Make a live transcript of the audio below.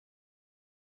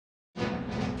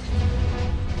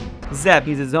Zeb,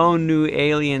 he's his own new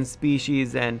alien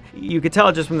species, and you could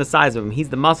tell just from the size of him. He's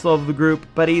the muscle of the group,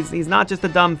 but he's not just a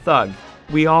dumb thug.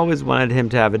 We always wanted him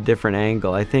to have a different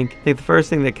angle. I think the first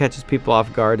thing that catches people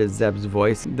off guard is Zeb's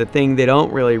voice. The thing they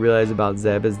don't really realize about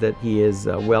Zeb is that he is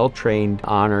a well-trained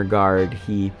honor guard.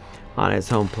 He, on his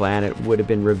home planet, would have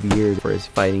been revered for his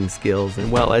fighting skills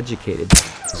and well-educated.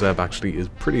 Zeb actually is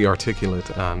pretty articulate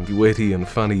and witty and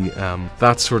funny.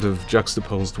 That sort of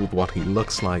juxtaposed with what he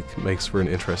looks like makes for an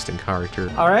interesting character.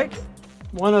 All right,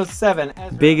 107.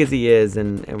 As big as he is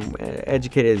and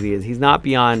educated as he is, he's not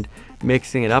beyond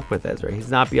mixing it up with Ezra. He's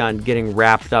not beyond getting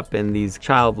wrapped up in these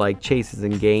childlike chases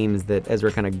and games that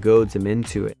Ezra kind of goads him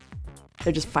into it.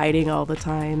 They're just fighting all the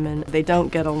time and they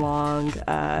don't get along.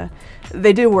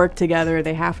 They do work together,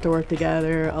 they have to work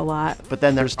together a lot. But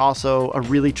then there's also a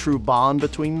really true bond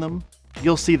between them.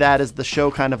 You'll see that as the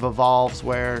show kind of evolves,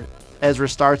 where Ezra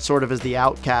starts sort of as the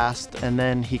outcast and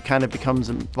then he kind of becomes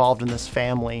involved in this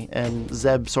family, and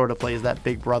Zeb sort of plays that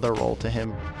big brother role to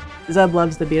him. Zeb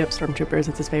loves to beat up stormtroopers,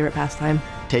 it's his favorite pastime.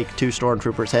 Take two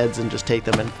stormtroopers' heads and just take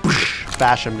them and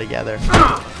bash them together.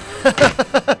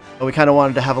 We kind of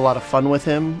wanted to have a lot of fun with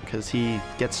him because he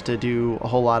gets to do a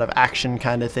whole lot of action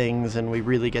kind of things, and we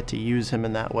really get to use him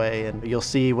in that way. And you'll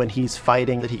see when he's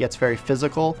fighting that he gets very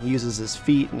physical. He uses his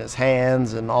feet and his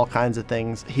hands and all kinds of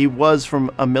things. He was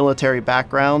from a military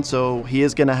background, so he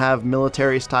is going to have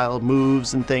military style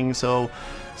moves and things. So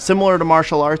similar to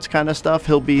martial arts kind of stuff,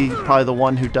 he'll be probably the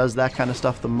one who does that kind of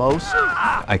stuff the most.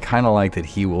 I kind of like that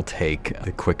he will take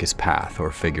the quickest path or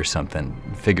figure something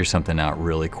out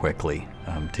really quickly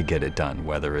to get it done,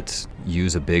 whether it's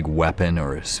use a big weapon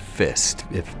or his fist.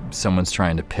 If someone's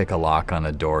trying to pick a lock on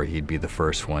a door, he'd be the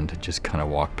first one to just kind of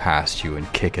walk past you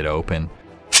and kick it open.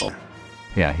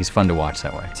 Yeah, he's fun to watch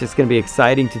that way. It's just going to be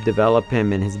exciting to develop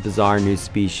him in his bizarre new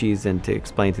species and to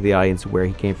explain to the audience where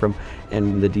he came from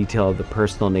and the detail of the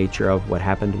personal nature of what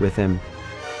happened with him.